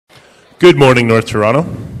Good morning, North Toronto.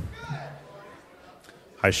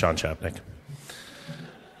 Hi, Sean Chapnick.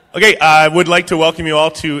 Okay, I would like to welcome you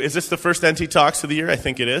all to, is this the first NT Talks of the year? I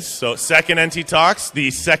think it is. So second NT Talks,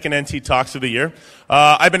 the second NT Talks of the year.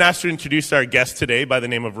 I've been asked to introduce our guest today by the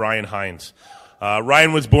name of Ryan Hinds.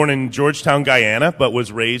 Ryan was born in Georgetown, Guyana, but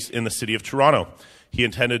was raised in the city of Toronto. He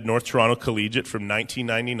attended North Toronto Collegiate from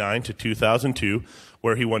 1999 to 2002,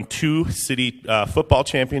 where he won 2 city football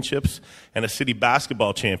championships and a city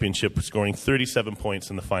basketball championship, scoring 37 points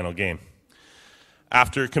in the final game.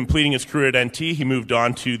 After completing his career at NT, he moved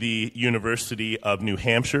on to the University of New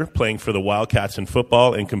Hampshire, playing for the Wildcats in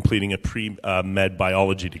football and completing a pre-med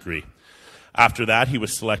biology degree. After that, he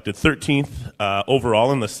was selected 13th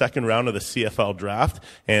overall in the second round of the CFL draft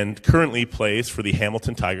and currently plays for the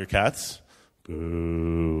Hamilton Tiger Cats.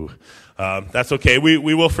 Boo. That's okay. We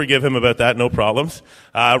will forgive him about that. No problems.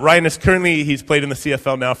 Ryan is he's played in the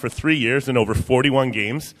CFL now for 3 years and over 41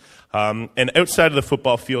 games. And outside of the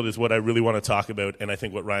football field is what I really want to talk about, and I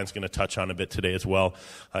think what Ryan's going to touch on a bit today as well.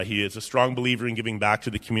 He is a strong believer in giving back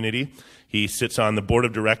to the community. He sits on the board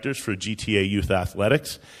of directors for GTA Youth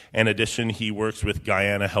Athletics. In addition, he works with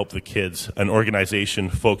Guyana Help the Kids, an organization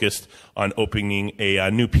focused on opening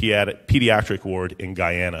a new pediatric ward in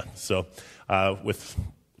Guyana. So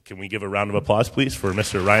can we give a round of applause, please, for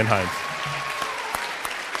Mr. Ryan Hinds?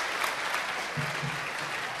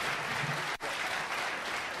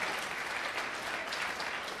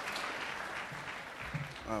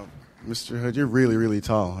 Mr. Hood, you're really, really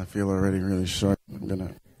tall. I feel already really short. I'm going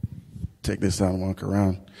to take this out and walk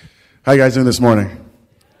around. How you guys doing this morning?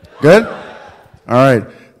 Good? All right.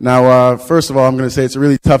 Now, first of all, I'm going to say it's a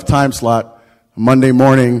really tough time slot, Monday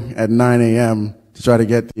morning at 9 a.m. to try to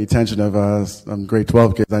get the attention of some grade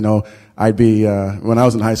 12 kids. I know I'd be, when I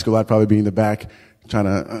was in high school, I'd probably be in the back trying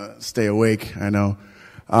to stay awake, I know.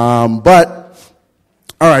 But,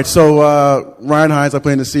 all right, so Ryan Hinds, I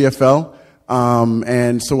play in the CFL.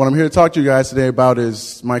 And so what I'm here to talk to you guys today about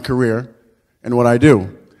is my career and what I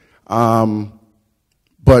do.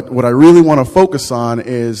 But what I really want to focus on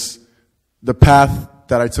is the path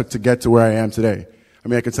that I took to get to where I am today. I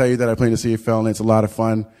mean, I can tell you that I play in the CFL and it's a lot of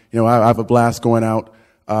fun. You know, I have a blast going out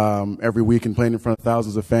every week and playing in front of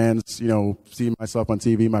thousands of fans, you know, seeing myself on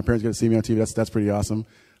TV. My parents get to see me on TV. That's pretty awesome.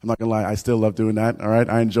 I'm not going to lie. I still love doing that. All right.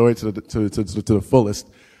 I enjoy it to the fullest.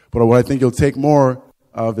 But what I think you'll take more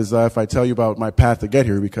of is if I tell you about my path to get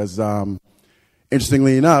here, because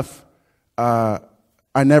interestingly enough, I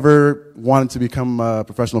never wanted to become a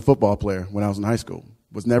professional football player when I was in high school.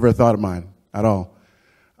 It was never a thought of mine at all.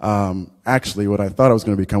 Actually, what I thought I was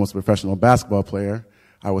going to become was a professional basketball player.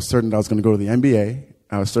 I was certain that I was going to go to the NBA.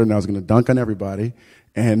 I was certain I was going to dunk on everybody,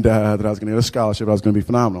 and that I was going to get a scholarship. I was going to be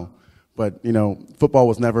phenomenal. But, you know, football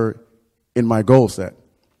was never in my goal set.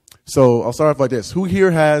 So I'll start off like this. Who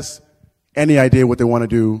here has any idea what they want to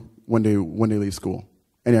do when they leave school?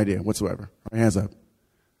 Any idea whatsoever? All right, hands up.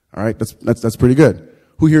 All right, that's pretty good.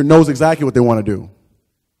 Who here knows exactly what they want to do?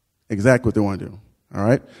 Exactly what they want to do. All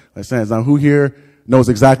right, let's hands down. Who here knows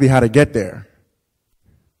exactly how to get there?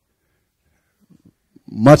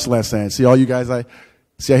 Much less hands. See, all you guys, I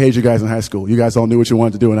hate you guys in high school. You guys all knew what you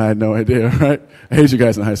wanted to do, and I had no idea. Right? I hate you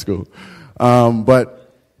guys in high school. But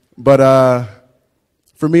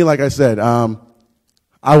for me, like I said,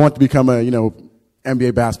 I want to become a,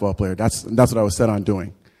 NBA basketball player. That's what I was set on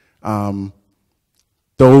doing.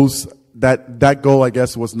 That goal, I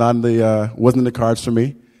guess, wasn't in the cards for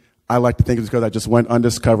me. I like to think it's because I just went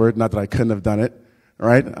undiscovered, not that I couldn't have done it.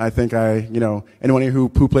 Right? I think anyone here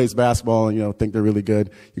who plays basketball and, think they're really good,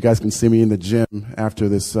 you guys can see me in the gym after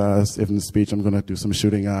this, in the speech. I'm going to do some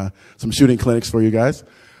shooting clinics for you guys.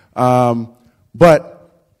 What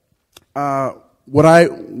I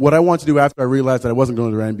wanted to do after I realized that I wasn't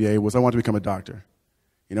going to the NBA was I wanted to become a doctor.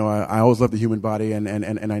 I always loved the human body, and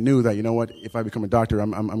I knew that, if I become a doctor,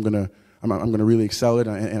 I'm gonna really excel it,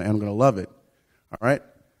 and I'm gonna love it. All right.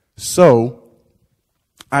 So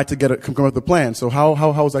I had to come up with a plan. So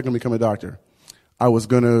how was I gonna become a doctor? I was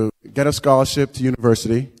gonna get a scholarship to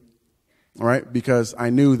university. All right, because I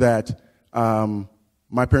knew that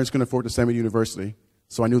my parents couldn't afford to send me to university,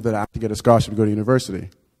 so I knew that I had to get a scholarship to go to university.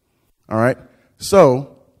 All right.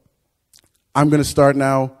 So I'm going to start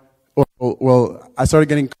now. Well, I started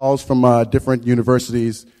getting calls from different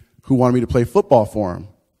universities who wanted me to play football for them.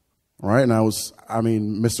 All right. And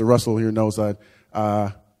Mr. Russell here knows that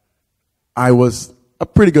I was a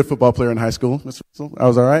pretty good football player in high school. Mr. Russell, I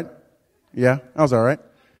was all right. Yeah, I was all right.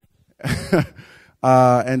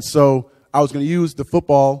 And so I was going to use the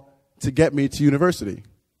football to get me to university.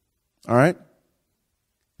 All right.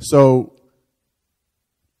 So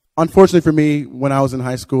unfortunately for me, when I was in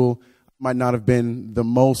high school, I might not have been the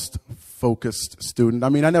most focused student. I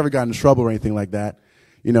mean, I never got into trouble or anything like that,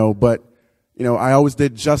 but, I always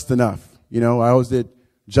did just enough. I always did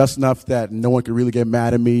just enough that no one could really get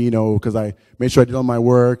mad at me, because I made sure I did all my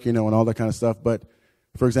work, and all that kind of stuff. But,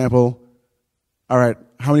 for example, all right,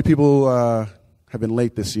 how many people have been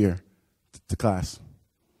late this year to class?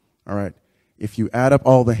 All right. If you add up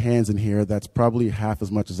all the hands in here, that's probably half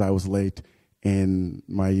as much as I was late in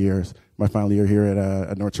my final year here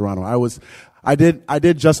at North Toronto. I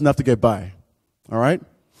did just enough to get by. All right.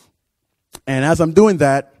 And as I'm doing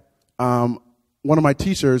that, one of my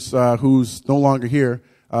teachers, who's no longer here,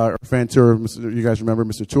 Fan Tour, you guys remember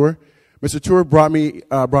Mr. Tour? Mr. Tour brought me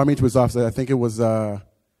to his office. I think it was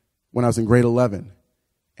when I was in grade 11,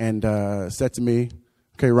 and said to me,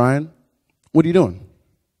 "Okay, Ryan, what are you doing?"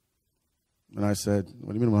 And I said,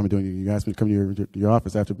 "What do you mean what am I doing? You asked me to come to your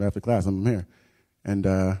office after class. I'm here." And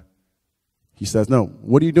he says, "No,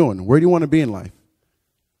 what are you doing? Where do you want to be in life?"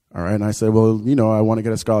 All right. And I said, "Well, I want to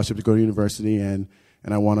get a scholarship to go to university, and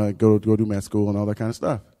I want to go do med school and all that kind of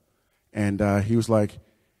stuff." And he was like,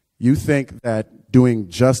 "You think that doing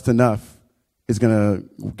just enough is going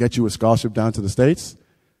to get you a scholarship down to the States?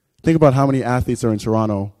 Think about how many athletes are in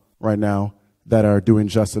Toronto right now that are doing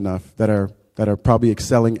just enough, that are probably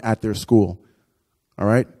excelling at their school. All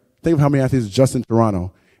right? Think of how many athletes just in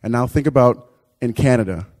Toronto. And now think about in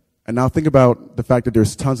Canada. And now think about the fact that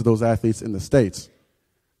there's tons of those athletes in the States.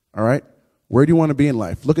 All right? Where do you want to be in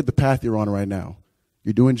life? Look at the path you're on right now.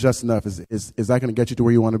 You're doing just enough. Is that going to get you to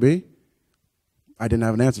where you want to be?" I didn't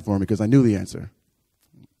have an answer for him because I knew the answer.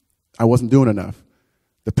 I wasn't doing enough.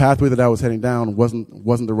 The pathway that I was heading down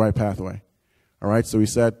wasn't the right pathway. All right? So he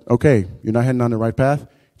said, "Okay, you're not heading on the right path.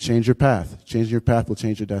 Change your path. Changing your path will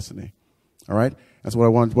change your destiny." All right? That's what I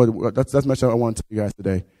want. That's the message I want to tell you guys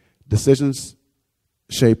today. Decisions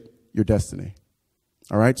shape your destiny.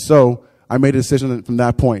 All right? So I made a decision from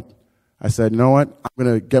that point. I said, "You know what? I'm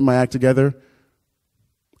going to get my act together.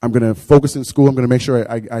 I'm going to focus in school. I'm going to make sure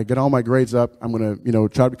I get all my grades up. I'm going to,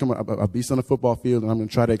 try to become a beast on the football field, and I'm going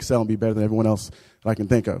to try to excel and be better than everyone else that I can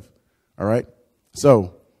think of." All right?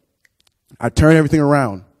 So I turned everything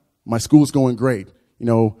around. My school's going great.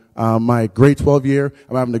 My grade 12 year,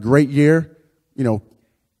 I'm having a great year.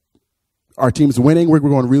 Our team's winning. We're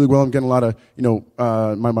going really well. I'm getting a lot of,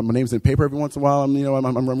 my name's in paper every once in a while.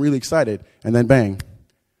 I'm really excited. And then bang,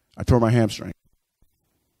 I tore my hamstring.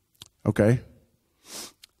 Okay.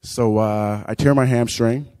 So I tear my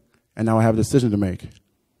hamstring, and now I have a decision to make.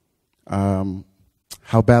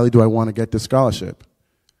 How badly do I want to get this scholarship?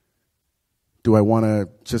 Do I want to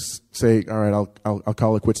just say, all right, I'll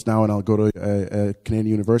call it quits now and I'll go to a Canadian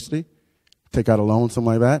university, take out a loan,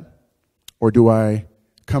 something like that? Or do I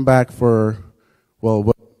come back for,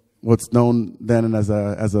 what's known then as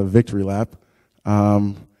a victory lap?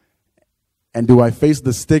 And do I face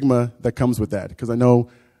the stigma that comes with that? Because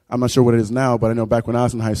I'm not sure what it is now, but I know back when I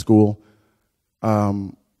was in high school,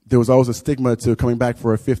 there was always a stigma to coming back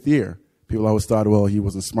for a fifth year. People always thought, well, he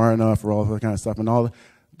wasn't smart enough or all that kind of stuff. And all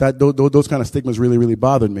that, those kind of stigmas really, really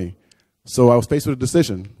bothered me. So I was faced with a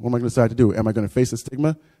decision. What am I going to decide to do? Am I going to face the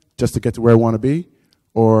stigma just to get to where I want to be?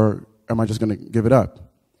 Or am I just going to give it up?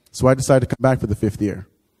 So I decided to come back for the fifth year.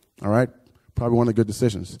 All right? Probably one of the good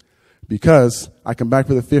decisions. Because I come back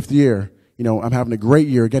for the fifth year, I'm having a great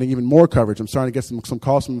year, getting even more coverage. I'm starting to get some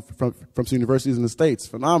calls from some universities in the States.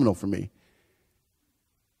 Phenomenal for me.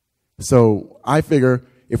 So I figure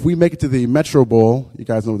if we make it to the Metro Bowl, you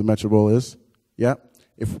guys know what the Metro Bowl is? Yeah?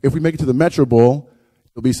 If we make it to the Metro Bowl,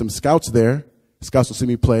 there'll be some scouts there. Scouts will see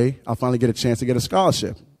me play. I'll finally get a chance to get a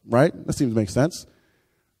scholarship, right? That seems to make sense.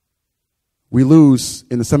 We lose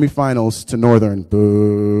in the semifinals to Northern.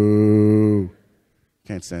 Boo.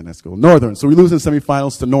 Can't stand that school. Northern. So we lose in the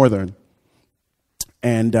semifinals to Northern.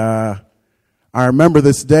 And I remember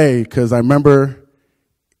this day because I remember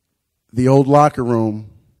the old locker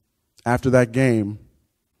room after that game.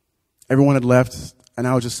 Everyone had left, and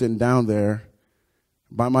I was just sitting down there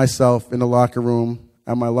by myself in the locker room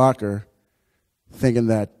at my locker thinking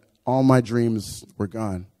that all my dreams were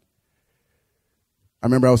gone. I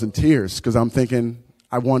remember I was in tears because I'm thinking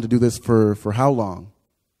I wanted to do this for how long?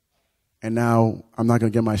 And now I'm not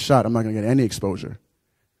going to get my shot. I'm not going to get any exposure.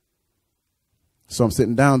 So I'm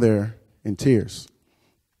sitting down there in tears,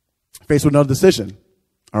 faced with another decision.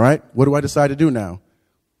 All right, what do I decide to do now?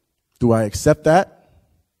 Do I accept that?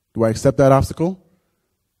 Do I accept that obstacle?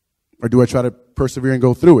 Or do I try to persevere and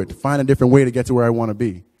go through it, find a different way to get to where I want to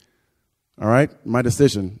be? All right, my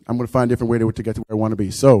decision. I'm going to find a different way to get to where I want to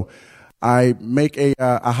be. So I make a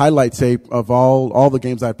highlight tape of all the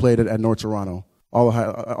games I played at North Toronto.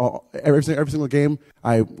 Every single game,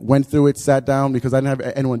 I went through it, sat down because I didn't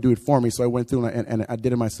have anyone do it for me. So I went through and I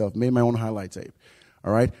did it myself, made my own highlight tape.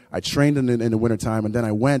 All right, I trained in the wintertime, and then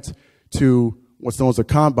I went to what's known as a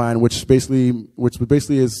combine, which basically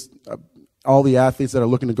is all the athletes that are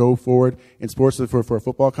looking to go forward in sports for a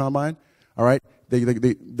football combine. All right, they go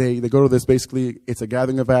to this. Basically, it's a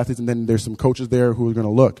gathering of athletes, and then there's some coaches there who are going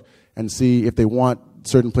to look and see if they want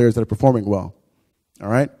certain players that are performing well. All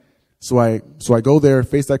right, so I go there,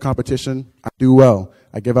 face that competition. I do well.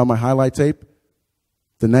 I give out my highlight tape.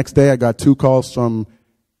 The next day, I got 2 calls from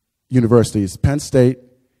universities, Penn State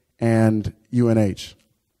and UNH,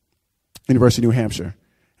 University of New Hampshire.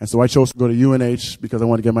 And so I chose to go to UNH because I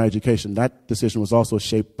wanted to get my education. That decision was also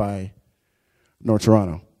shaped by North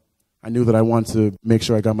Toronto. I knew that I wanted to make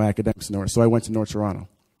sure I got my academics in order, so I went to North Toronto.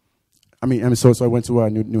 So I went to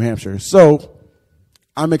New Hampshire. So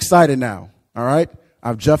I'm excited now, all right?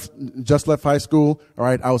 I've just left high school, all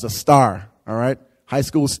right? I was a star, all right? High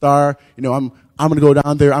school star. You know, I'm going to go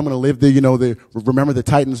down there. I'm going to live remember the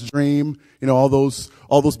Titans dream, all those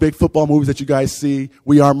big football movies that you guys see.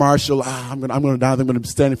 We Are Marshall. I'm going to down there. I'm going to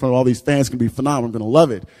stand in front of all these fans. It's going to be phenomenal. I'm going to love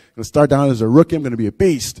it. I'm going to start down as a rookie. I'm going to be a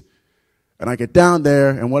beast. And I get down there,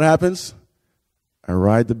 and what happens? I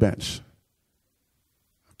ride the bench.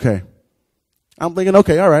 Okay. I'm thinking,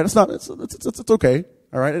 okay, all right, it's okay.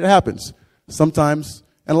 All right, it happens. Sometimes,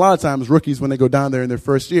 and a lot of times, rookies, when they go down there in their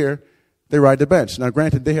first year, they ride the bench. Now,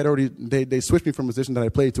 granted, they switched me from a position that I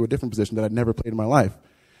played to a different position that I'd never played in my life.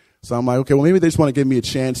 So I'm like, okay, well, maybe they just want to give me a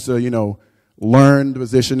chance to, learn the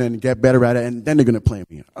position and get better at it, and then they're going to play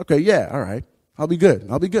me. Okay, yeah, all right. I'll be good.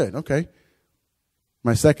 Okay.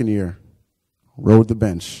 My second year, rode the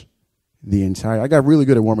bench I got really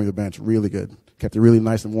good at warming the bench, really good. Kept it really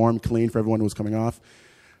nice and warm, clean for everyone who was coming off.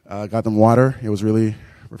 Got them water. It was really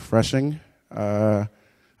refreshing. I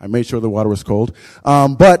made sure the water was cold.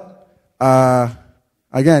 Again,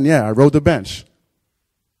 yeah, I rode the bench.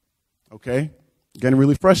 Okay? Getting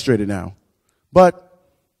really frustrated now. But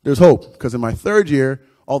there's hope, because in my third year,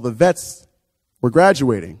 all the vets were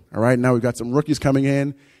graduating. All right? Now we've got some rookies coming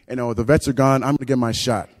in. The vets are gone. I'm going to get my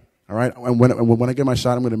shot. All right? And when I get my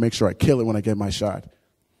shot, I'm going to make sure I kill it when I get my shot.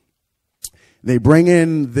 They bring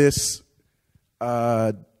in this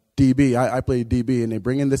DB. I played DB, and they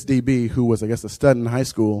bring in this DB who was, I guess, a stud in high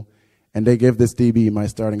school, and they give this DB my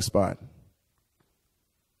starting spot.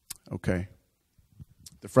 Okay.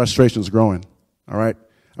 The frustration's growing. All right?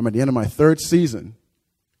 I'm at the end of my third season.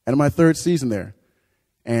 There.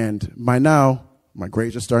 And by now, my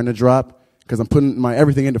grades are starting to drop because I'm putting my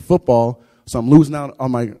everything into football, so I'm losing out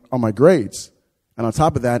on my grades. And on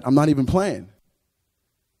top of that, I'm not even playing.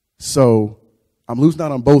 So I'm losing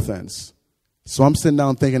out on both ends. So I'm sitting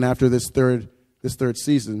down thinking after this third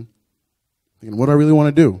season, thinking, what do I really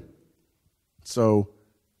want to do? So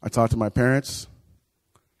I talked to my parents,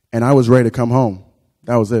 and I was ready to come home.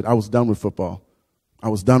 That was it. I was done with football. I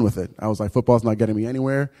was done with it. I was like, football's not getting me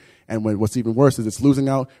anywhere. And what's even worse is it's losing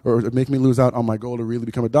out, or making me lose out on my goal to really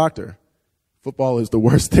become a doctor. Football is the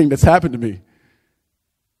worst thing that's happened to me.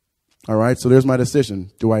 All right, so there's my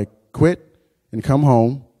decision. Do I quit and come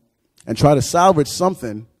home and try to salvage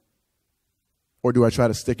something, or do I try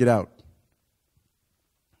to stick it out?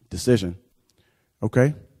 Decision.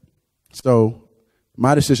 Okay? So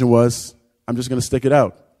my decision was, I'm just going to stick it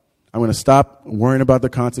out. I'm going to stop worrying about the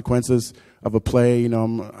consequences of a play.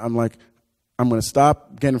 I'm going to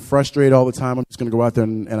stop getting frustrated all the time. I'm just going to go out there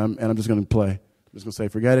and I'm just going to play. I'm just going to say,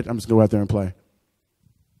 forget it. I'm just going to go out there and play.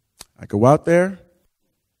 I go out there.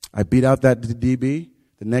 I beat out that DB.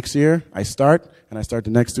 The next year, I start the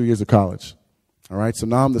next 2 years of college. All right, so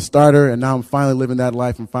now I'm the starter, and now I'm finally living that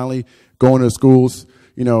life. I'm finally going to schools.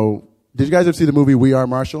 Did you guys ever see the movie We Are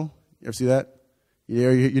Marshall? You ever see that?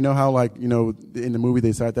 Yeah, you know how, in the movie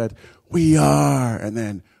they start that, we are, and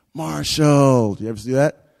then Marshall. You ever see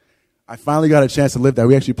that? I finally got a chance to live that.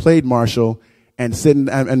 We actually played Marshall and sitting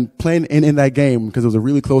and playing in that game because it was a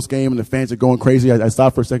really close game and the fans are going crazy. I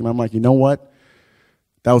stopped for a second. I'm like, you know what?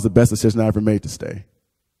 That was the best decision I ever made to stay.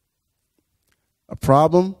 A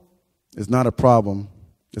problem is not a problem.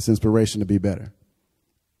 It's inspiration to be better.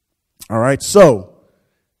 All right. So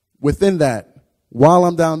within that, while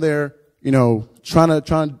I'm down there, trying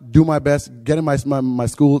to do my best, getting my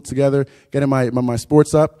school together, getting my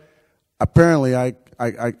sports up, apparently I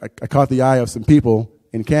caught the eye of some people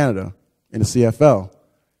in Canada in the CFL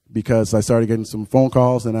because I started getting some phone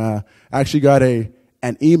calls, and I actually got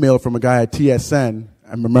an email from a guy at TSN.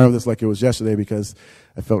 I remember this like it was yesterday because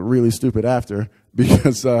I felt really stupid after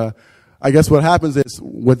because I guess what happens is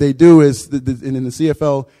what they do is in the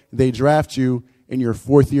CFL they draft you in your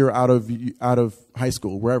fourth year out of high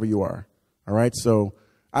school, wherever you are. All right, so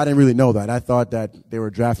I didn't really know that. I thought that they were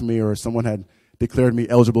drafting me or someone had declared me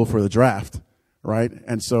eligible for the draft, right?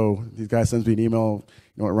 And so these guys sends me an email,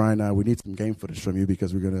 you know what, Ryan, we need some game footage from you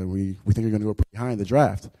because we think you're gonna go pretty high in the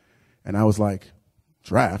draft. And I was like,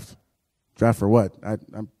 draft? Draft for what?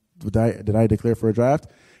 Did I declare for a draft?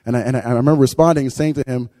 And I remember responding and saying to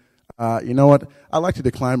him, you know what, I'd like to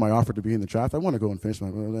decline my offer to be in the draft. I want to go and finish my,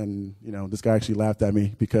 and you know, this guy actually laughed at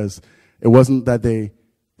me because it wasn't that they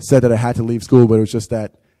said that I had to leave school, but it was just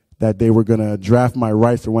that they were going to draft my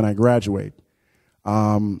rights for when I graduate.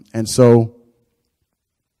 And so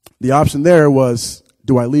the option there was,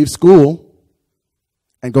 do I leave school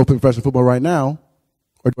and go play professional football right now,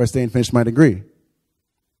 or do I stay and finish my degree?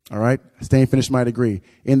 All right, stay and finish my degree.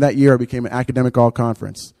 In that year, I became an academic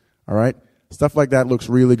all-conference. All right, stuff like that looks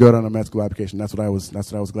really good on a med school application. That's what I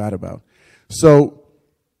was glad about. So,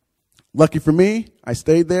 lucky for me, I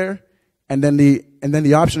stayed there, and then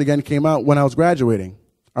the option again came out when I was graduating.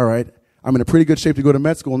 All right, I'm in a pretty good shape to go to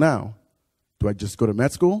med school now. Do I just go to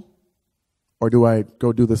med school, or do I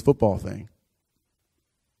go do this football thing?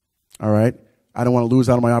 All right, I don't want to lose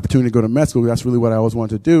out on my opportunity to go to med school. That's really what I always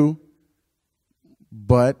wanted to do.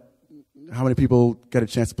 But how many people get a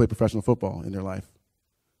chance to play professional football in their life?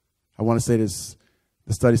 I want to say this,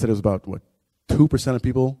 the study said it was about, 2% of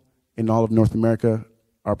people in all of North America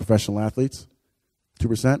are professional athletes?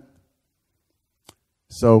 2%?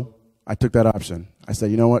 So I took that option. I said,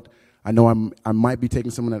 you know what? I know I might be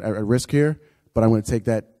taking someone at risk here, but I'm going to take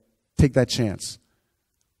that chance.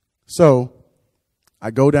 So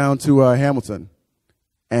I go down to Hamilton,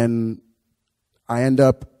 and I end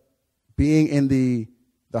up being in the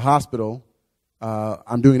hospital.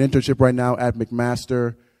 I'm doing an internship right now at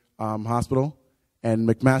McMaster Hospital, and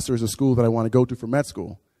McMaster is a school that I want to go to for med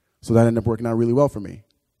school. So that ended up working out really well for me.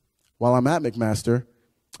 While I'm at McMaster,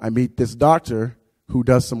 I meet this doctor who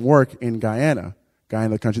does some work in Guyana,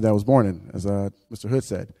 the country that I was born in, as Mr. Hood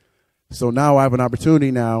said. So now I have an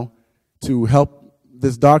opportunity now to help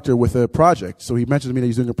this doctor with a project. So he mentioned to me that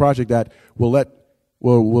he's doing a project that was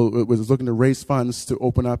looking to raise funds to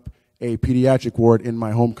open up a pediatric ward in my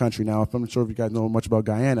home country. Now, if I'm not sure if you guys know much about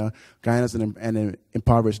Guyana, Guyana's an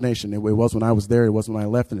impoverished nation. It was when I was there, it was when I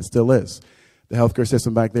left, and it still is. The healthcare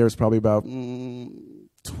system back there is probably about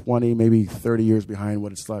 20, maybe 30 years behind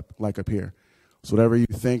what it's like up here. So whatever you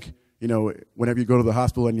think, you know, whenever you go to the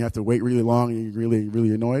hospital and you have to wait really long and you're really, really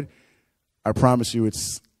annoyed, I promise you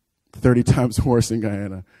it's 30 times worse in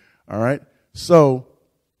Guyana. All right? So,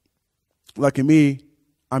 lucky me,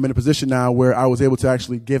 I'm in a position now where I was able to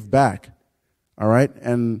actually give back, all right?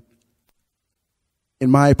 And in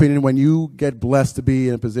my opinion, when you get blessed to be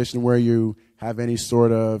in a position where you have any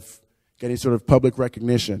sort of public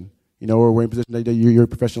recognition, you know, or we're in a position that you're a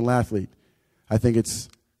professional athlete, I think it's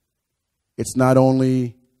not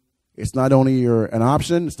only an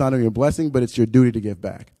option, it's not only a blessing, but it's your duty to give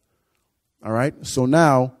back, all right? So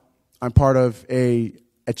now I'm part of a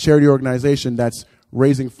charity organization that's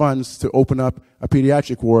raising funds to open up a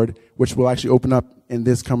pediatric ward, which will actually open up in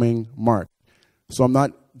this coming March. So I'm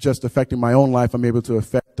not just affecting my own life, I'm able to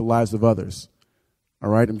affect the lives of others. All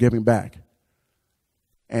right, I'm giving back.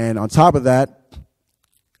 And on top of that,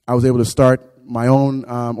 I was able to start my own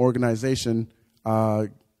organization,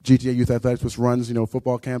 GTA Youth Athletics, which runs, you know,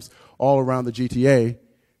 football camps all around the GTA,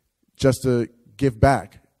 just to give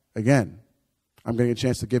back again. I'm getting a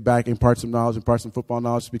chance to give back, impart some knowledge, impart some football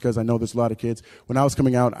knowledge, because I know there's a lot of kids. When I was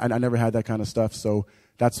coming out, I never had that kind of stuff, so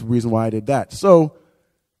that's the reason why I did that. So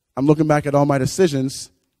I'm looking back at all my decisions.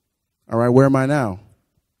 All right, where am I now?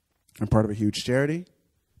 I'm part of a huge charity.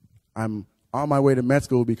 I'm on my way to med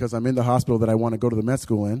school because I'm in the hospital that I want to go to the med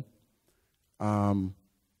school in.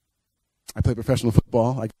 I play professional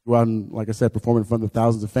football. I go out and, like I said, perform in front of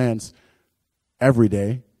thousands of fans every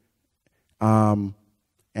day. And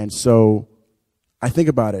so I think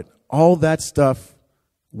about it. All that stuff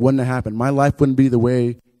wouldn't have happened. My life wouldn't be the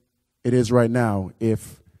way it is right now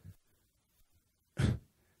if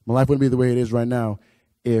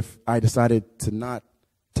I decided to not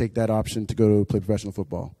take that option to go to play professional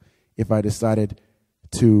football. If I decided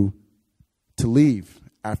to leave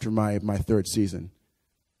after my third season.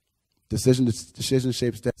 Decision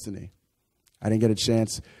shapes destiny. I didn't get a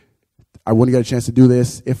chance. I wouldn't get a chance to do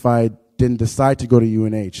this if I didn't decide to go to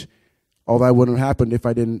UNH. All that wouldn't have happened if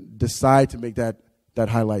I didn't decide to make that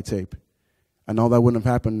highlight tape. And all that wouldn't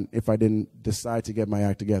have happened if I didn't decide to get my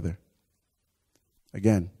act together.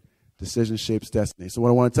 Again, decision shapes destiny. So what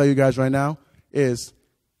I want to tell you guys right now is,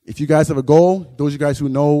 if you guys have a goal, those of you guys who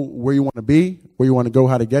know where you want to be, where you want to go,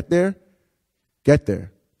 how to get there, get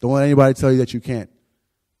there. Don't let anybody tell you that you can't.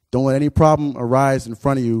 Don't let any problem arise in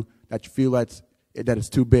front of you that you feel that that it's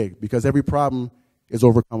too big, because every problem is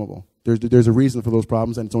overcomable. There's a reason for those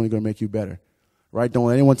problems, and it's only going to make you better, right? Don't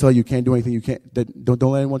let anyone tell you can't do anything you can't. Don't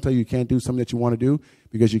let anyone tell you can't do something that you want to do,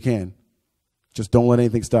 because you can. Just don't let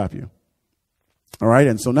anything stop you. All right,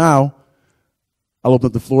 and so now I'll open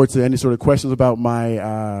up the floor to any sort of questions about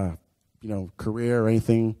my career or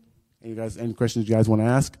anything. Any questions you guys want to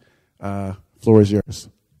ask? Floor is yours.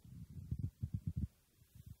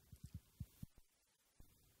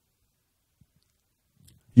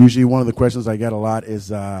 Usually one of the questions I get a lot is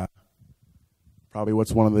probably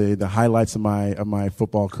what's one of the highlights of my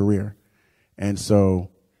football career. And so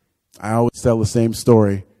I always tell the same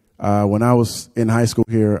story. When I was in high school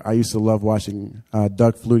here, I used to love watching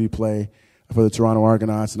Doug Flutie play for the Toronto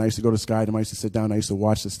Argonauts, and I used to go to Skydome. I used to sit down. I used to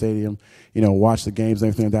watch the stadium, watch the games and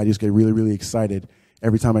everything like that. I used to get really, really excited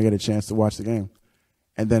every time I get a chance to watch the game.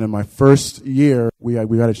 And then in my first year, we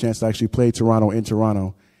got a chance to actually play Toronto in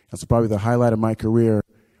Toronto. And so probably the highlight of my career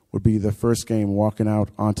would be the first game, walking out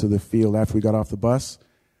onto the field after we got off the bus,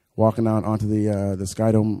 walking out onto the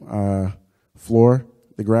Skydome floor,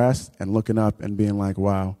 the grass, and looking up and being like,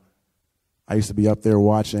 wow, I used to be up there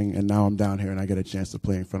watching, and now I'm down here and I get a chance to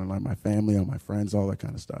play in front of my family, all my friends, all that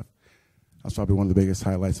kind of stuff. That's probably one of the biggest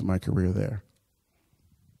highlights of my career there.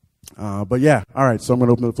 But yeah, all right, so I'm going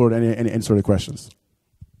to open the floor to any sort of questions.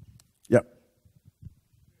 Yep.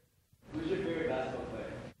 Who's your favorite basketball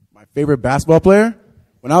player? My favorite basketball player?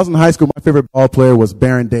 When I was in high school, my favorite ball player was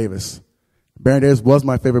Baron Davis. Baron Davis was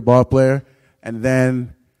my favorite ball player, and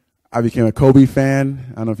then I became a Kobe fan.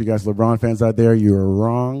 I don't know if you guys are LeBron fans out there. You are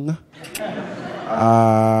wrong.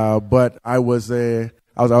 But I was a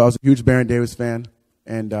huge Baron Davis fan,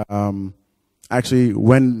 and actually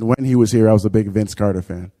when he was here, I was a big Vince Carter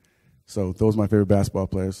fan. So those are my favorite basketball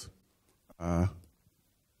players.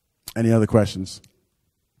 Any other questions?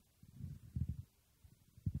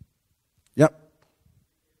 Yep.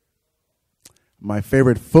 My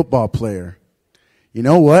favorite football player. You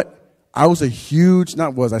know what? I was a huge,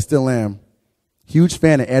 I still am, huge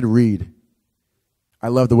fan of Ed Reed. I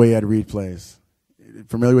love the way Ed Reed plays.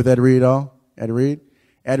 Familiar with Ed Reed at all? Ed Reed?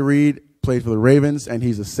 Ed Reed played for the Ravens, and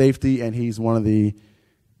he's a safety, and he's one of the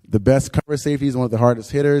best cover safeties, one of the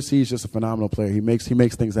hardest hitters. He's just a phenomenal player. He makes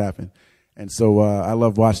things happen. And so I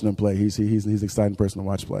love watching him play. He's an exciting person to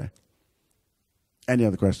watch play. Any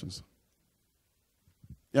other questions?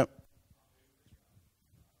 Yep.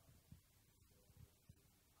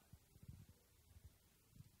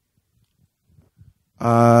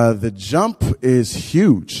 The jump is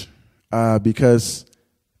huge because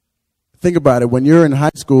think about it. When you're in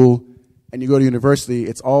high school and you go to university,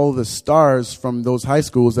 it's all the stars from those high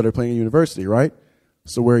schools that are playing at university, right?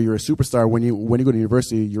 So where you're a superstar, when you go to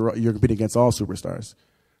university, you're competing against all superstars,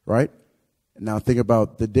 right? Now think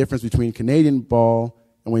about the difference between Canadian ball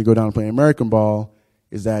and when you go down and play American ball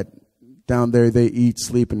is that down there they eat,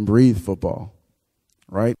 sleep, and breathe football,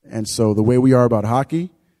 right? And so the way we are about hockey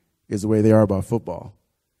is the way they are about football.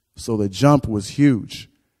 So the jump was huge.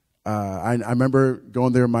 I remember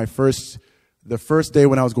going there the first day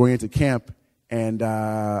when I was going into camp, and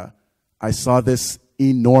I saw this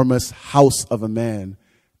enormous house of a man,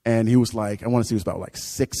 and he was like, I want to say he was about like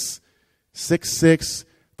 6'6",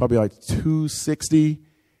 probably like 260,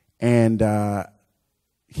 and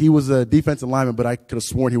he was a defensive lineman, but I could have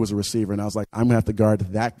sworn he was a receiver, and I was like, I'm going to have to guard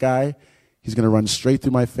that guy. He's going to run straight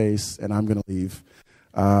through my face, and I'm going to leave.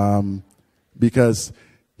 Because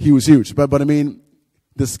he was huge. But I mean,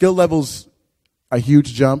 the skill level's a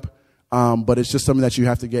huge jump, but it's just something that you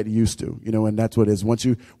have to get used to, and that's what it is. Once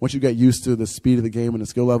you get used to the speed of the game and the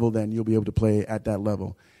skill level, then you'll be able to play at that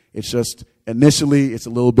level. It's just, initially, it's a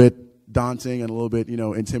little bit daunting and a little bit,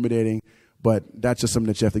 intimidating, but that's just something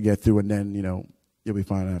that you have to get through, and then, you'll be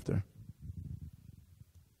fine after.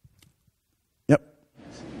 Yep.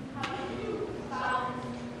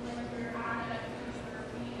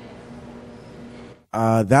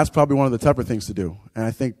 That's probably one of the tougher things to do. And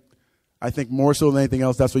I think more so than anything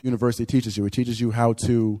else, that's what university teaches you. It teaches you how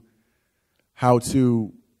to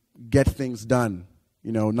get things done.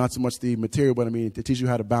 Not so much the material, but I mean, it teaches you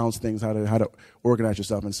how to balance things, how to organize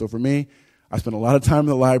yourself. And so for me, I spent a lot of time in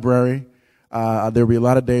the library. There'd be a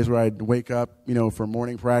lot of days where I'd wake up, for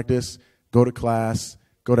morning practice, go to class,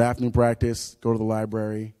 go to afternoon practice, go to the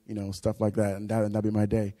library, stuff like that. And that'd be my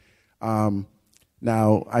day.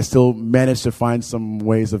 Now, I still managed to find some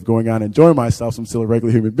ways of going out and enjoying myself. So I'm still a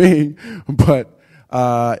regular human being. But,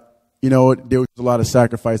 there was a lot of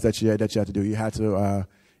sacrifice that you had to do. You had to,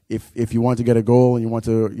 if you want to get a goal and you want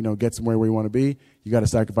to, get somewhere where you want to be, you got to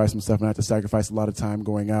sacrifice some stuff. And I had to sacrifice a lot of time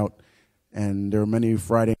going out. And there were many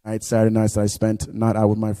Friday nights, Saturday nights that I spent not out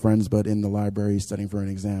with my friends, but in the library studying for an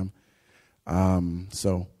exam.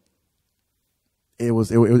 So it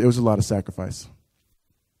was a lot of sacrifice.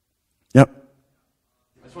 Yep.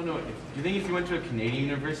 I just want to know, do you think if you went to a Canadian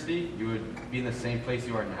university, you would be in the same place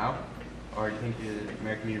you are now? Or do you think the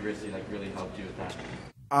American university really helped you with that?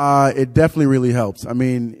 It definitely really helps. I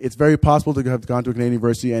mean, it's very possible to have gone to a Canadian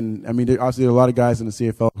university, and I mean, obviously there are a lot of guys in the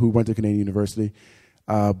CFL who went to Canadian university,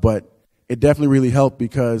 but it definitely really helped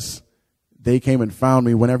because they came and found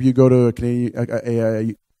me. Whenever you go to a Canadian,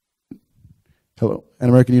 an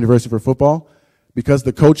American university for football, because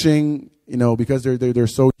the coaching, because they're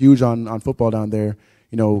so huge on football down there,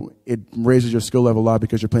 it raises your skill level a lot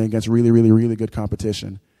because you're playing against really, really, really good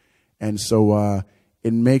competition, and so.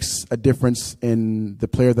 It makes a difference in the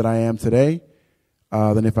player that I am today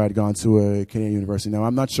than if I had gone to a Canadian university. Now,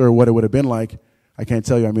 I'm not sure what it would have been like. I can't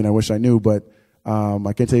tell you. I mean, I wish I knew, but I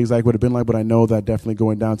can't tell you exactly what it would have been like. But I know that definitely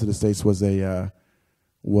going down to the States was a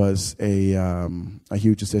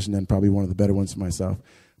huge decision and probably one of the better ones for myself.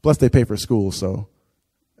 Plus, they pay for school, so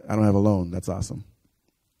I don't have a loan. That's awesome.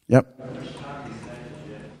 Yep.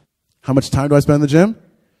 How much time do I spend in the gym?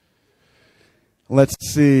 Let's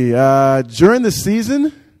see. During the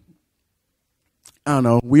season, I don't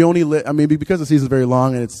know. We only because the season's very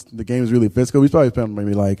long and the game is really physical, we probably spend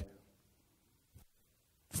maybe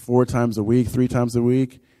 4 times a week, 3 times a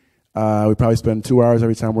week. We probably spend 2 hours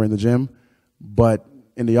every time we're in the gym. But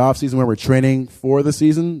in the off season when we're training for the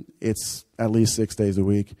season, it's at least 6 days a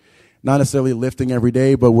week. Not necessarily lifting every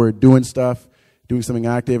day, but we're doing stuff. Doing something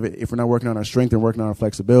active. If we're not working on our strength, we're working on our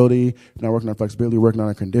flexibility. If we're not working on flexibility, we're working on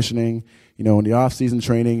our conditioning. In the off-season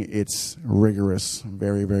training, it's rigorous,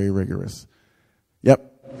 very, very rigorous.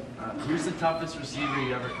 Yep. Who's the toughest receiver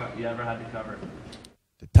you ever had to cover?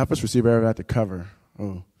 The toughest receiver I ever had to cover?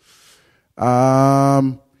 Oh.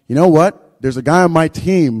 You know what? There's a guy on my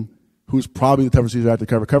team who's probably the toughest receiver I had to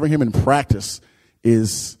cover. Covering him in practice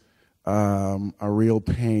is a real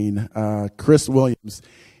pain. Chris Williams.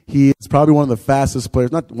 He is probably one of the fastest players,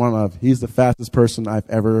 he's the fastest person I've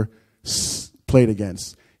ever played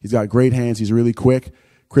against. He's got great hands. He's really quick.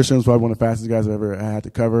 Christian was probably one of the fastest guys I've ever had to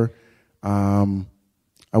cover. I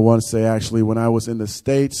want to say, actually, when I was in the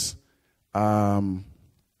States, they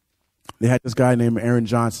had this guy named Aaron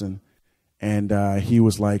Johnson, and he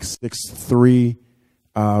was 6'3",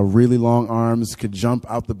 really long arms, could jump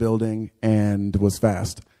out the building, and was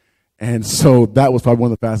fast. And so that was probably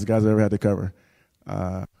one of the fastest guys I ever had to cover.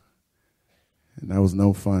 And that was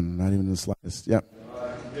no fun, not even the slightest. Yep.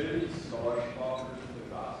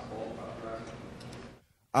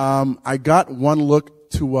 I got one look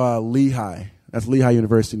to Lehigh. That's Lehigh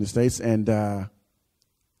University in the States. And, the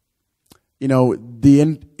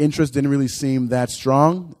interest didn't really seem that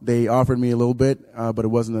strong. They offered me a little bit, but it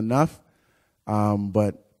wasn't enough.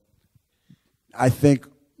 But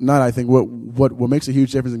what makes a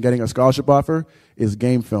huge difference in getting a scholarship offer is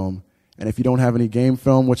game film. And if you don't have any game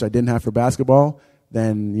film, which I didn't have for basketball,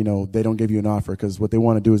 then, they don't give you an offer because what they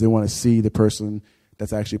want to do is they want to see the person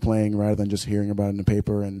that's actually playing rather than just hearing about it in the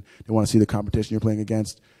paper, and they want to see the competition you're playing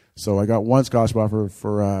against. So I got one scholarship offer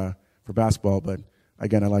for basketball, but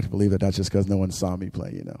again, I like to believe that that's just because no one saw me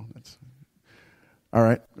play, That's... All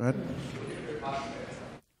right, go ahead.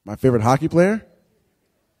 My favorite hockey player?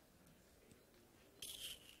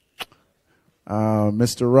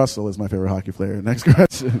 Mr. Russell is my favorite hockey player. Next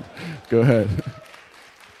question. Go ahead.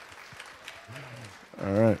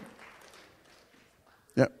 All right.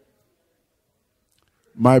 Yep.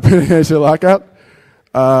 My opinion is lockout.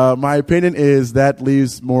 My opinion is that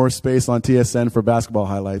leaves more space on TSN for basketball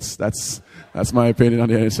highlights. That's my opinion on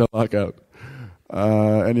the NHL lockout.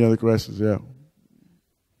 Any other questions? Yeah.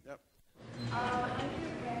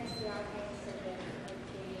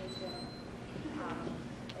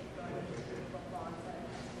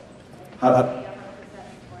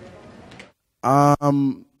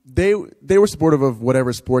 They were supportive of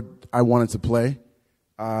whatever sport I wanted to play.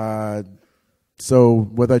 So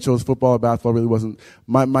whether I chose football or basketball really wasn't.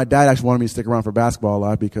 My dad actually wanted me to stick around for basketball a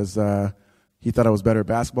lot because he thought I was better at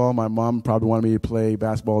basketball. My mom probably wanted me to play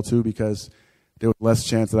basketball too because there was less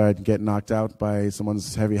chance that I'd get knocked out by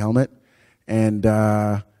someone's heavy helmet. And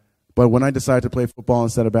but when I decided to play football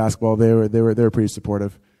instead of basketball, they were pretty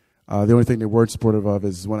supportive. The only thing they weren't supportive of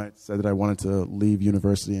is when I said that I wanted to leave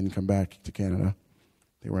university and come back to Canada.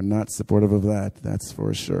 They were not supportive of that, that's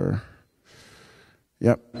for sure.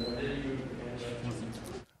 Yep.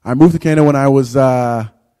 I moved to Canada when I was,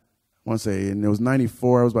 and it was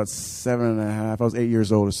 94. I was about 7.5. I was 8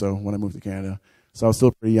 years old or so when I moved to Canada. So I was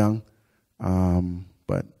still pretty young.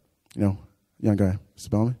 But, young guy.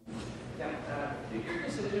 Mr. Bellamy? Did your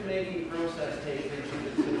decision-making process take into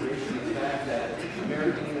consideration the fact that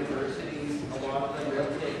American universities, a lot of them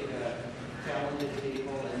will take blinded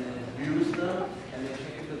people and then use them and then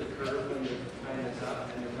kick it to the curb when the time is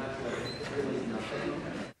up and then that's like really nothing?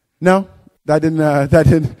 No, that didn't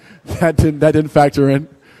factor in.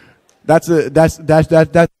 That's an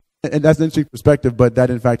interesting perspective, but that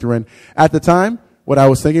didn't factor in. At the time, what I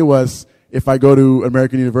was thinking was, if I go to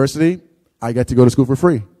American University, I get to go to school for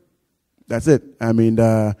free. That's it. I mean,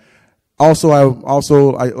 also,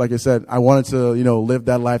 like I said, I wanted to, live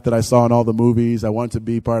that life that I saw in all the movies. I wanted to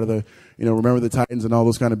be part of the, Remember the Titans and all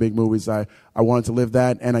those kind of big movies. I wanted to live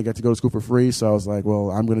that, and I get to go to school for free. So I was like,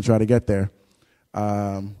 well, I'm going to try to get there.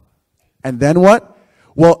 And then what?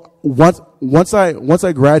 Well, once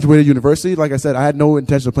I graduated university, like I said, I had no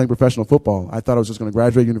intention of playing professional football. I thought I was just going to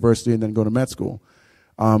graduate university and then go to med school.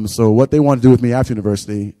 So what they want to do with me after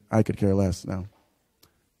university, I could care less now.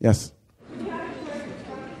 Yes.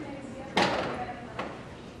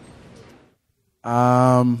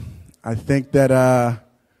 I think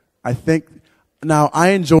now I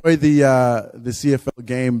enjoy the CFL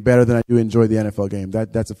game better than I do enjoy the NFL game.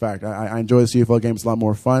 That's a fact. I enjoy the CFL game. It's a lot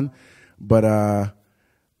more fun, but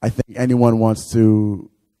I think anyone in the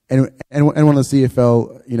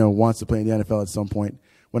CFL, wants to play in the NFL at some point.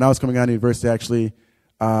 When I was coming out of university, actually,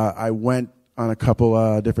 I went on a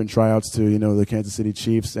couple different tryouts to, the Kansas City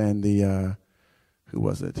Chiefs and the who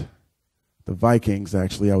was it? The Vikings.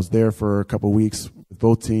 Actually, I was there for a couple weeks with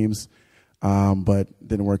both teams, but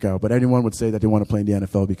didn't work out. But anyone would say that they want to play in the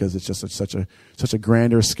NFL because it's just such a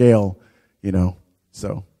grander scale,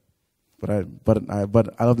 So. But I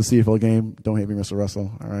love the CFL game. Don't hate me, Mr.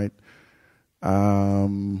 Russell. All right.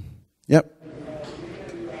 Yep.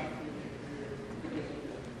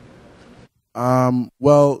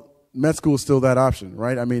 Well, med school is still that option,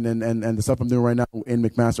 right? I mean, and the stuff I'm doing right now in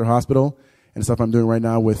McMaster Hospital and the stuff I'm doing right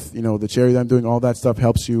now with, the charity that I'm doing, all that stuff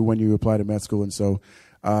helps you when you apply to med school. And so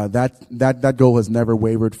that goal has never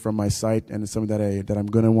wavered from my sight, and it's something that I'm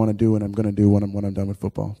going to want to do, and I'm going to do when I'm done with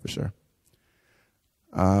football, for sure.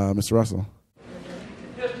 Mr. Russell.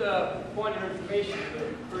 Just a point of information. The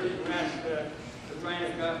person who asked if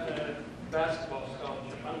Ryan got the basketball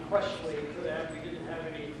scholarship. Unquestionably, it could have. We didn't have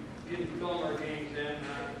any, didn't film our games then.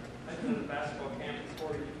 I've been in the basketball camp for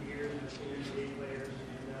 42 years and senior league players. And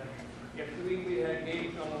if we had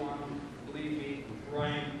game film on them, believe me,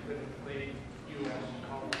 Ryan could have played U.S.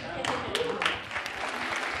 college basketball.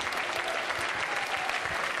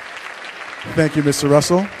 Thank you, Mr.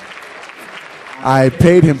 Russell. I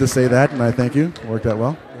paid him to say that, and I thank you. Worked out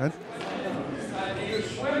well. Go ahead. Do you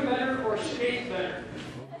swim better or skate better?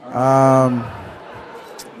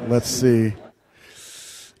 Let's see.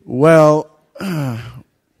 Well,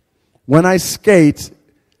 when I skate,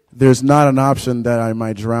 there's not an option that I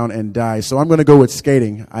might drown and die. So I'm going to go with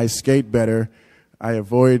skating. I skate better. I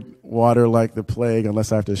avoid water like the plague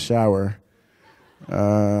unless I have to shower.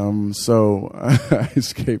 So I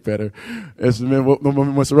skate better. What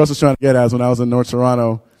Mr. Russell's trying to get at is when I was in North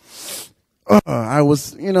Toronto, I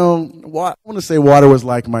was, I want to say water was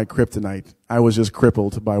like my kryptonite. I was just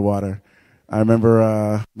crippled by water. I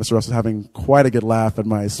remember Mr. Russell having quite a good laugh at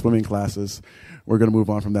my swimming classes. We're going to move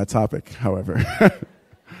on from that topic, however.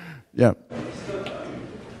 Yeah.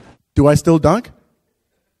 Do I still dunk?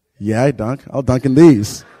 Yeah, I dunk. I'll dunk in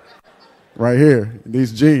these. Right here, in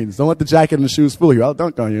these jeans. Don't let the jacket and the shoes fool you. I'll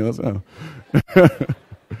dunk on you. Let's go.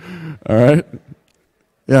 All right?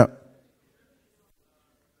 Yeah.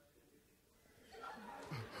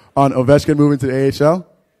 On Ovechkin moving to the AHL,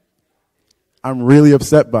 I'm really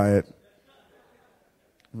upset by it.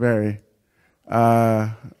 Very.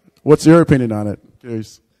 What's your opinion on it?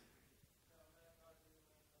 Curious.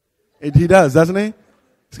 He does, doesn't he?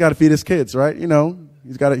 He's got to feed his kids, right? He's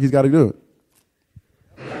got to do it.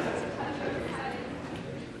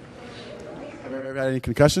 Have you ever had any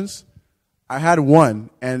concussions? I had one,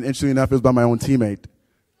 and interestingly enough, it was by my own teammate.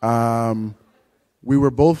 We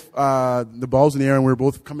were both, the ball's in the air, and we were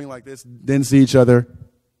both coming like this, didn't see each other.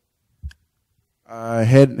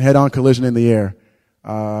 Head-on collision in the air.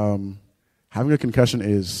 Having a concussion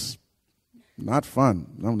is not fun.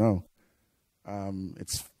 No.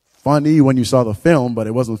 It's funny when you saw the film, but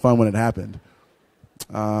it wasn't fun when it happened.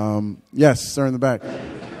 Yes, sir in the back. Do you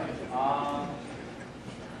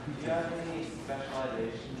have any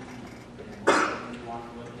specialization in what you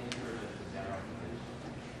want to look into, or just a general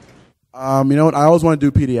condition? You know what? I always want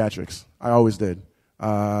to do pediatrics. I always did.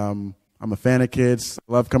 I'm a fan of kids.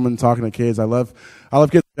 I love coming and talking to kids. I love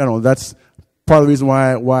kids in general. That's part of the reason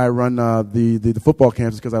why I run the football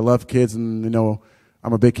camps, is because I love kids, and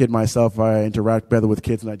I'm a big kid myself. I interact better with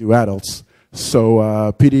kids than I do adults. So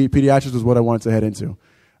pediatrics is what I wanted to head into.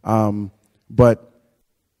 But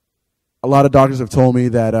a lot of doctors have told me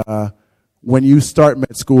that when you start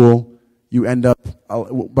med school, you end up,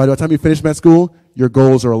 by the time you finish med school, your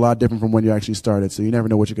goals are a lot different from when you actually started. So you never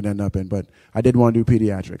know what you can end up in. But I did want to do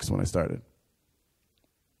pediatrics when I started.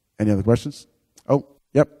 Any other questions? Oh,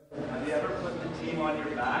 yep. Have you ever put the team on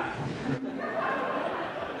your back?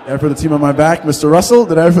 Ever put the team on my back? Mr. Russell,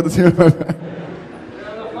 did I ever put the team on my back?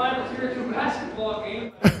 The final Tier 2 basketball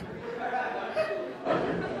game.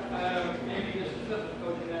 Maybe just assistant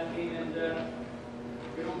coaching that team, and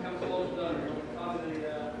we don't come close to probably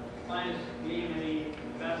the finest game any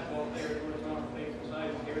basketball player towards North Toronto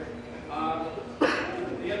besides here.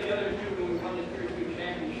 The other two, when we won the Tier 2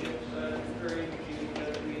 championships, it's very interesting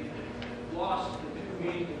because we lost the two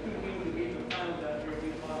games we beat the finals that year. We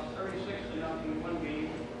lost 36-0 in one game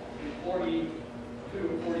and 42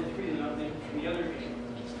 or 43 to nothing in the other game.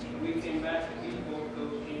 We came back to beat both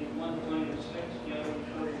those teams, 120-6, the other one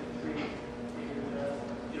 40-3.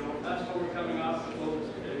 And that's what we're coming off of those.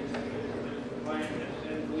 Ryan has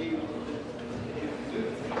said, believe that you can do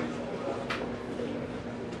it.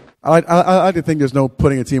 I like to think there's no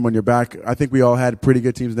putting a team on your back. I think we all had pretty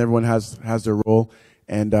good teams, and everyone has their role.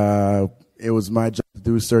 And it was my job to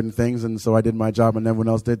do certain things, and so I did my job, and everyone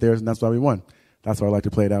else did theirs, and that's why we won. That's why I like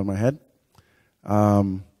to play it out in my head.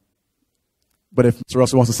 But if Mr.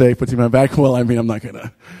 Russell wants to say put the team on my back, well, I mean, I'm not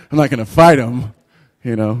gonna fight him,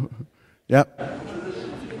 you know. Yep.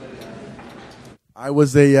 I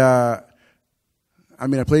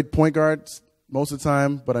played point guard most of the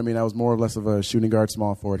time, but I mean, I was more or less of a shooting guard,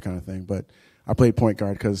 small forward kind of thing. But I played point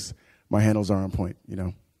guard because my handles are on point, you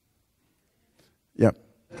know. Yep.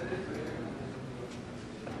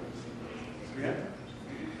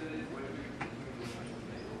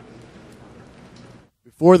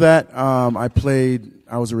 Before that, I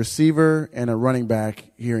was a receiver and a running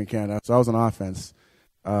back here in Canada. So I was on offense,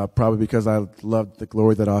 probably because I loved the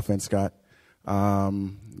glory that offense got.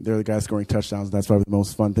 They're the guys scoring touchdowns. That's probably the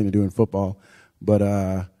most fun thing to do in football.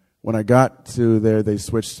 But when I got to there, they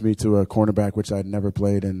switched me to a cornerback, which I'd never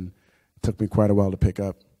played, and it took me quite a while to pick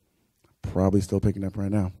up. Probably still picking up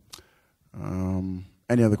right now.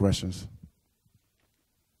 Any other questions?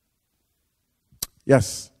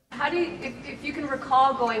 Yes. How do you, if you can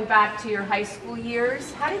recall going back to your high school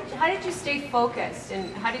years, how did you stay focused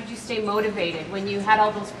and how did you stay motivated when you had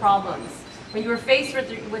all those problems, when you were faced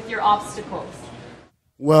with your obstacles?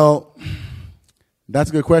 Well, that's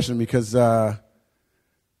a good question because,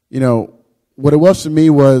 you know, what it was for me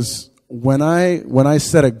was when I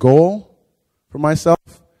set a goal for myself,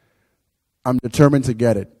 I'm determined to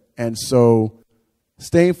get it. And so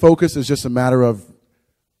staying focused is just a matter of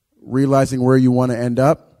realizing where you want to end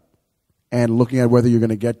up and looking at whether you're going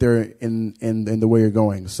to get there in the way you're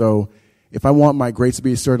going. So if I want my grades to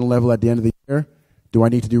be a certain level at the end of the year, do I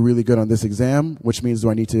need to do really good on this exam? Which means do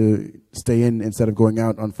I need to stay in instead of going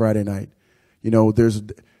out on Friday night? You know, there's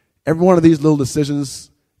every one of these little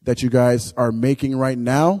decisions that you guys are making right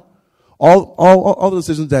now, all the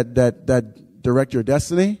decisions that direct your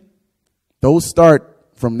destiny, those start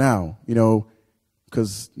from now, you know,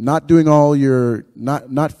 because not doing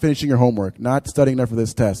not finishing your homework, not studying enough for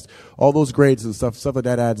this test, all those grades and stuff like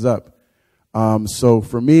that adds up. So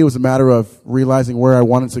for me, it was a matter of realizing where I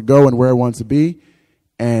wanted to go and where I wanted to be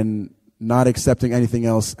and not accepting anything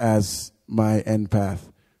else as my end path.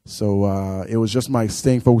 So it was just my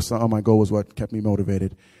staying focused on my goal was what kept me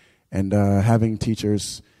motivated. And having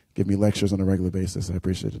teachers give me lectures on a regular basis, I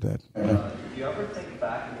appreciated that. Do you ever think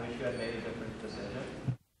back and wish you had made a different decision?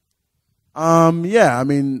 Yeah, I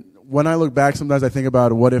mean, when I look back, sometimes I think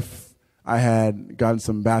about what if I had gotten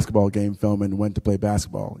some basketball game film and went to play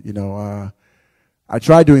basketball. You know, I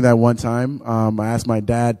tried doing that one time. I asked my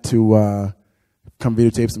dad to come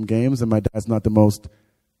videotape some games, and my dad's not the most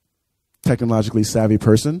technologically savvy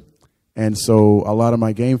person. And so a lot of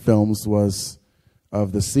my game films was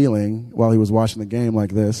of the ceiling while he was watching the game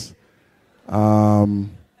like this.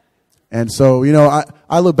 And so, you know,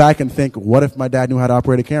 I look back and think, what if my dad knew how to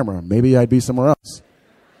operate a camera? Maybe I'd be somewhere else.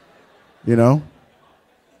 You know?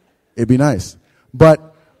 It'd be nice.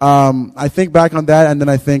 But I think back on that, and then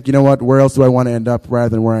I think, you know what, where else do I want to end up rather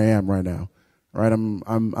than where I am right now? Right?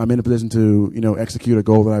 I'm in a position to, you know, execute a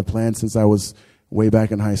goal that I've planned since I was way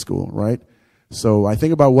back in high school, right? So I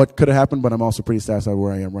think about what could have happened, but I'm also pretty satisfied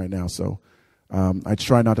where I am right now. So I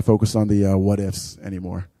try not to focus on the what ifs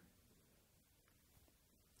anymore.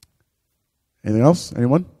 Anything else?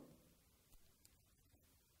 Anyone?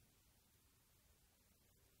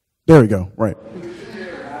 There we go. Right.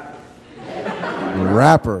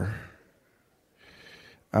 Rapper.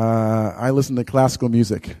 I listen to classical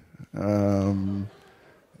music. No,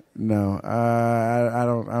 I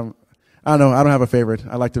don't. I don't know. I don't have a favorite.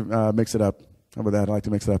 I like to mix it up. How about that? I like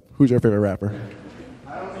to mix it up. Who's your favorite rapper?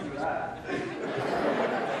 I don't think that.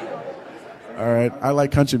 All right. I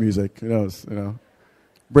like country music. Who knows? You know,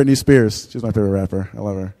 Britney Spears. She's my favorite rapper. I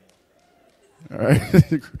love her. All right.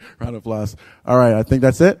 Round of applause. All right. I think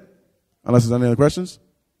that's it. Unless there's any other questions.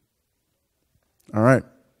 All right.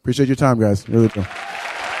 Appreciate your time, guys. Really do.